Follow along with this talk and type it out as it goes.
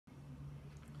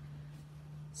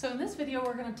So in this video,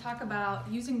 we're going to talk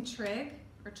about using trig,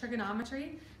 or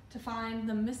trigonometry, to find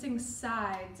the missing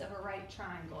sides of a right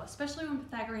triangle, especially when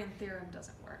Pythagorean theorem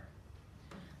doesn't work.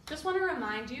 Just want to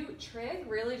remind you, trig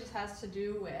really just has to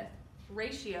do with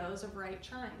ratios of right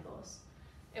triangles.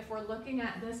 If we're looking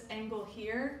at this angle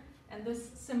here, and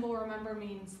this symbol, remember,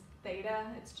 means theta,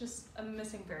 it's just a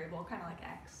missing variable, kind of like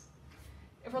x.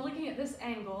 If we're looking at this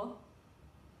angle,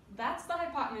 that's the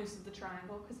hypotenuse of the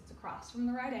triangle because it's across from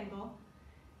the right angle.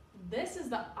 This is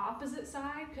the opposite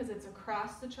side because it's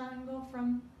across the triangle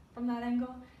from that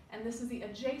angle. And this is the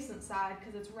adjacent side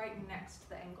because it's right next to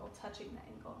the angle, touching the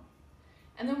angle.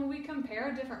 And then when we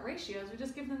compare different ratios, we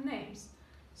just give them names.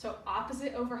 So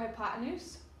opposite over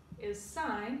hypotenuse is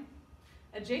sine.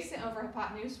 Adjacent over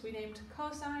hypotenuse we named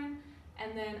cosine.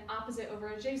 And then opposite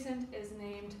over adjacent is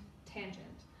named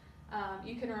tangent.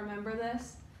 You can remember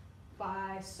this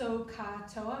by so, ka,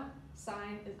 toa.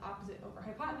 Sine is opposite over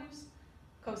hypotenuse.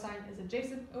 Cosine is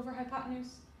adjacent over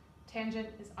hypotenuse. Tangent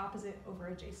is opposite over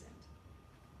adjacent.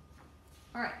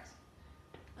 All right.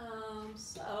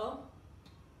 So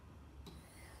let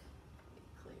me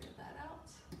clear that out.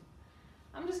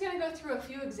 I'm just going to go through a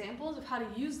few examples of how to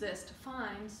use this to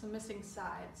find some missing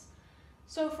sides.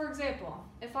 So for example,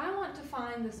 if I want to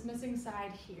find this missing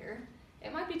side here,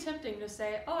 it might be tempting to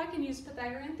say, oh, I can use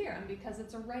Pythagorean theorem because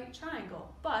it's a right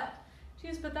triangle. But to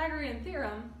use Pythagorean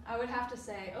theorem, I would have to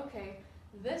say, okay,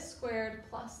 this squared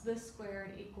plus this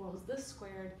squared equals this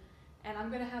squared, and I'm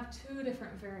going to have two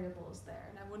different variables there,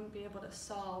 and I wouldn't be able to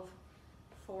solve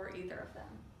for either of them.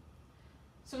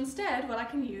 So instead, what I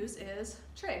can use is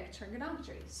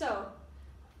trigonometry. So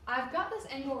I've got this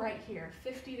angle right here,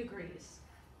 50 degrees.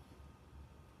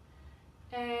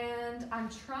 And I'm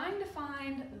trying to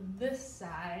find this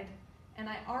side, and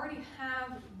I already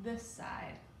have this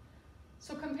side.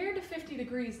 So compared to 50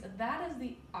 degrees, that is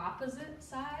the opposite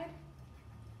side.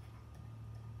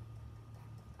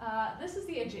 This is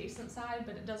the adjacent side,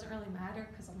 but it doesn't really matter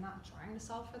because I'm not trying to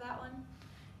solve for that one.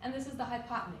 And this is the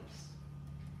hypotenuse.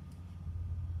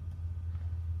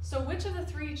 So which of the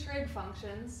three trig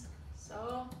functions,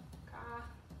 so, ka,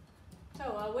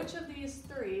 toa, which of these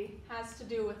three has to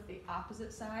do with the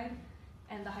opposite side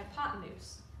and the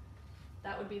hypotenuse?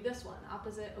 That would be this one,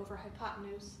 opposite over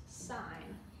hypotenuse,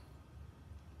 sine.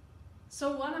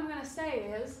 So what I'm going to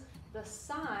say is the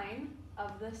sine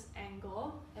of this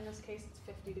angle, in this case it's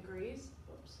 50 degrees,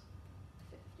 whoops,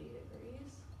 50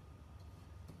 degrees,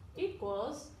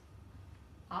 equals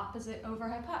opposite over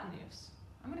hypotenuse.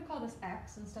 I'm going to call this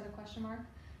x instead of question mark.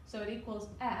 So it equals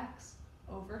x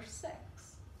over 6.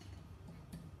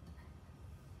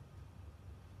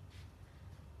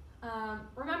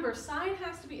 Remember, sine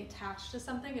has to be attached to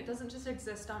something. It doesn't just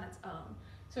exist on its own.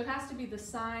 So it has to be the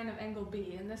sine of angle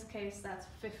B. In this case, that's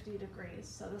 50 degrees.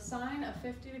 So the sine of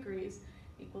 50 degrees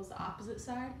equals the opposite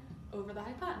side over the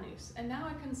hypotenuse. And now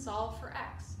I can solve for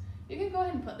x. You can go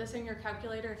ahead and put this in your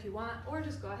calculator if you want, or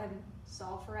just go ahead and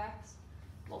solve for x.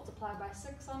 Multiply by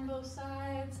 6 on both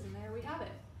sides, and there we have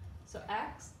it. So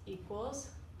x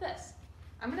equals this.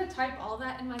 I'm going to type all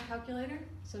that in my calculator.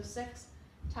 So 6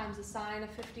 times the sine of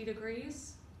 50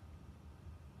 degrees.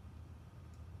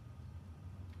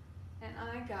 And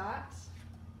I got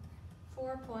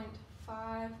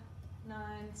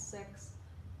 4.596,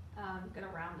 I'm going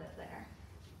to round it there.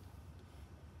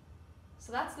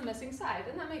 So that's the missing side,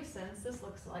 and that makes sense. This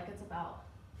looks like it's about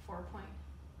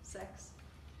 4.6.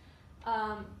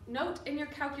 Note in your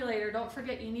calculator, don't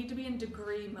forget you need to be in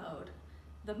degree mode.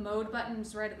 The mode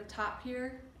button's right at the top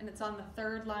here, and it's on the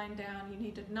third line down. You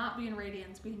need to not be in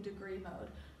radians, be in degree mode.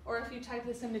 Or if you type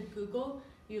this into Google,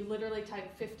 you literally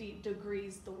type 50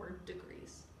 degrees, the word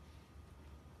degrees.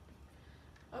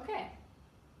 Okay,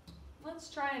 let's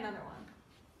try another one.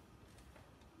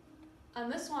 On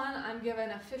this one, I'm given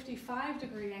a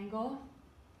 55-degree angle.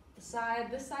 This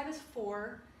side is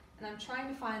 4, and I'm trying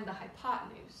to find the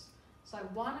hypotenuse. So I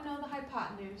want to know the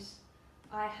hypotenuse.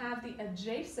 I have the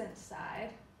adjacent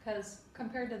side, because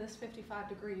compared to this 55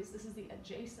 degrees, this is the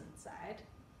adjacent side.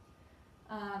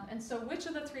 And so which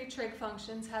of the three trig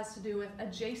functions has to do with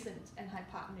adjacent and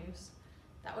hypotenuse?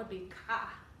 That would be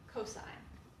ka, cosine.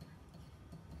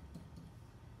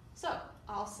 So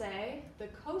I'll say the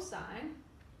cosine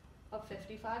of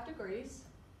 55 degrees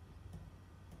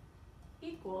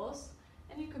equals,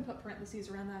 and you can put parentheses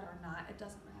around that or not, it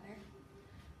doesn't matter.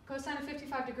 Cosine of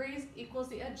 55 degrees equals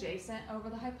the adjacent over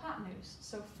the hypotenuse,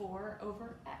 so 4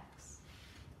 over x.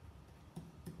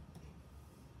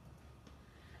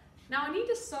 Now I need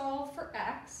to solve for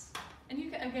x, and you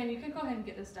can go ahead and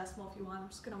get this decimal if you want. I'm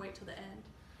just going to wait till the end.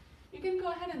 You can go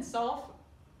ahead and solve,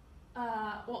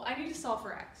 well, I need to solve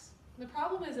for x. The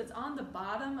problem is it's on the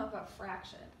bottom of a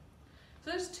fraction. So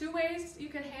there's two ways you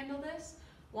could handle this.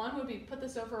 One would be put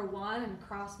this over a 1 and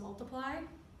cross multiply.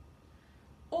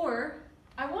 Or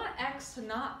I want x to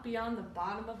not be on the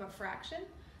bottom of a fraction.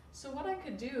 So what I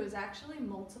could do is actually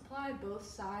multiply both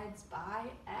sides by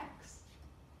x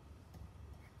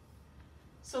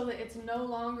so that it's no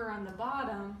longer on the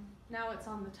bottom. Now it's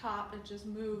on the top. It just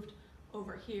moved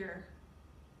over here.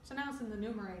 So now it's in the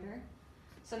numerator.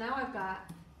 So now I've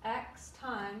got x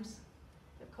times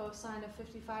the cosine of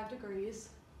 55 degrees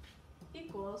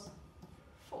equals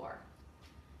 4.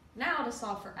 Now to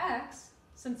solve for x,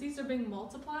 since these are being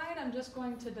multiplied, I'm just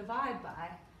going to divide by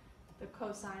the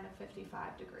cosine of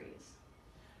 55 degrees.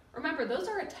 Remember, those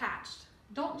are attached.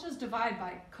 Don't just divide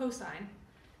by cosine.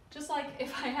 Just like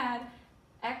if I had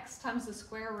x times the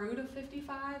square root of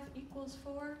 55 equals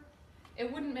 4,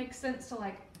 it wouldn't make sense to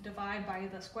like divide by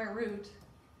the square root.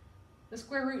 The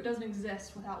square root doesn't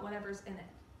exist without whatever's in it.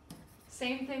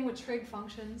 Same thing with trig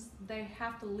functions. They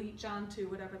have to leech onto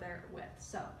whatever they're with.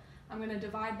 So I'm going to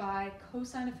divide by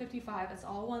cosine of 55, it's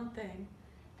all one thing,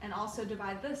 and also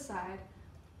divide this side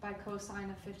by cosine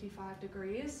of 55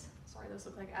 degrees. Sorry, those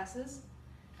look like s's.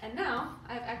 And now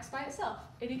I have x by itself.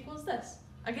 It equals this.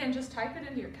 Again, just type it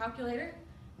into your calculator.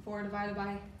 4 divided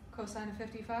by cosine of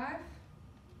 55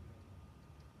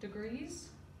 degrees.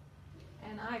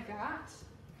 And I got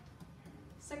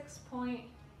 6.97.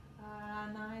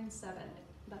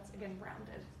 That's again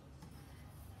rounded.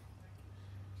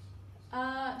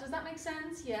 Does that make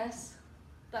sense? Yes.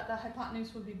 That the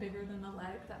hypotenuse would be bigger than the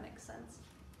leg. That makes sense.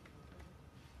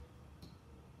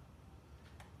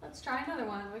 Let's try another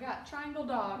one. We got triangle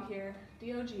dog here,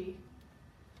 DOG.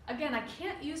 Again, I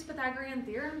can't use Pythagorean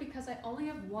theorem because I only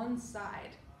have one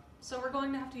side. So we're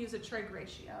going to have to use a trig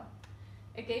ratio.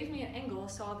 It gave me an angle,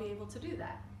 so I'll be able to do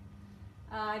that.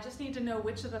 I just need to know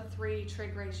which of the 3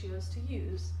 trig ratios to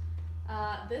use.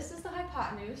 This is the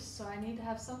hypotenuse, so I need to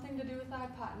have something to do with the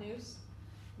hypotenuse.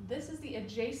 This is the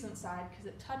adjacent side because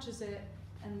it touches it,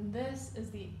 and this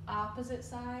is the opposite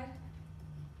side.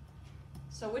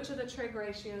 So which of the trig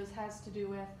ratios has to do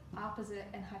with opposite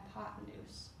and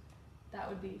hypotenuse? That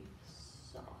would be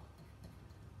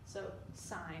so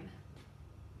sine.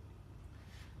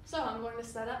 So I'm going to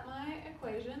set up my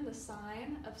equation. The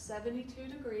sine of 72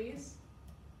 degrees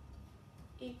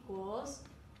equals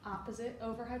opposite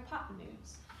over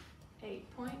hypotenuse,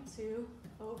 8.2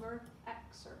 over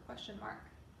x, or question mark.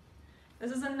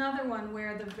 This is another one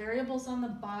where the variable's on the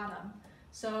bottom.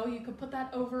 So you could put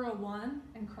that over a 1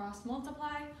 and cross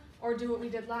multiply, or do what we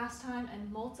did last time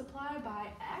and multiply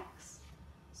by x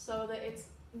so that it's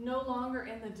no longer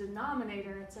in the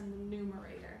denominator, it's in the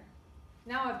numerator.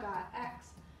 Now I've got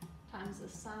x times the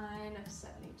sine of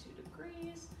 72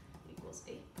 degrees equals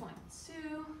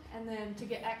 8.2, and then to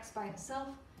get x by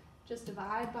itself, just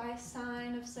divide by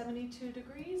sine of 72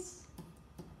 degrees.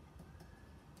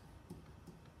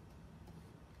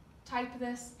 Type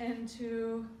this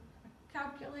into a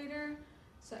calculator.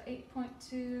 So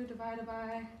 8.2 divided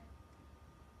by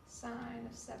sine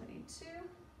of 72.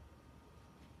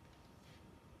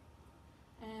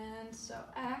 And so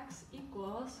x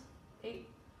equals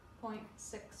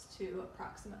 8.62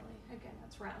 approximately. Again,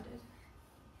 that's rounded.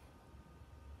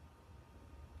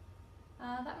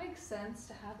 That makes sense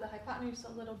to have the hypotenuse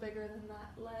a little bigger than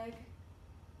that leg.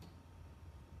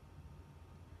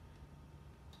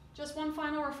 Just one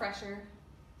final refresher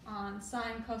on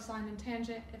sine, cosine, and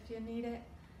tangent if you need it.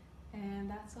 And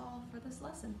that's all for this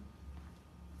lesson.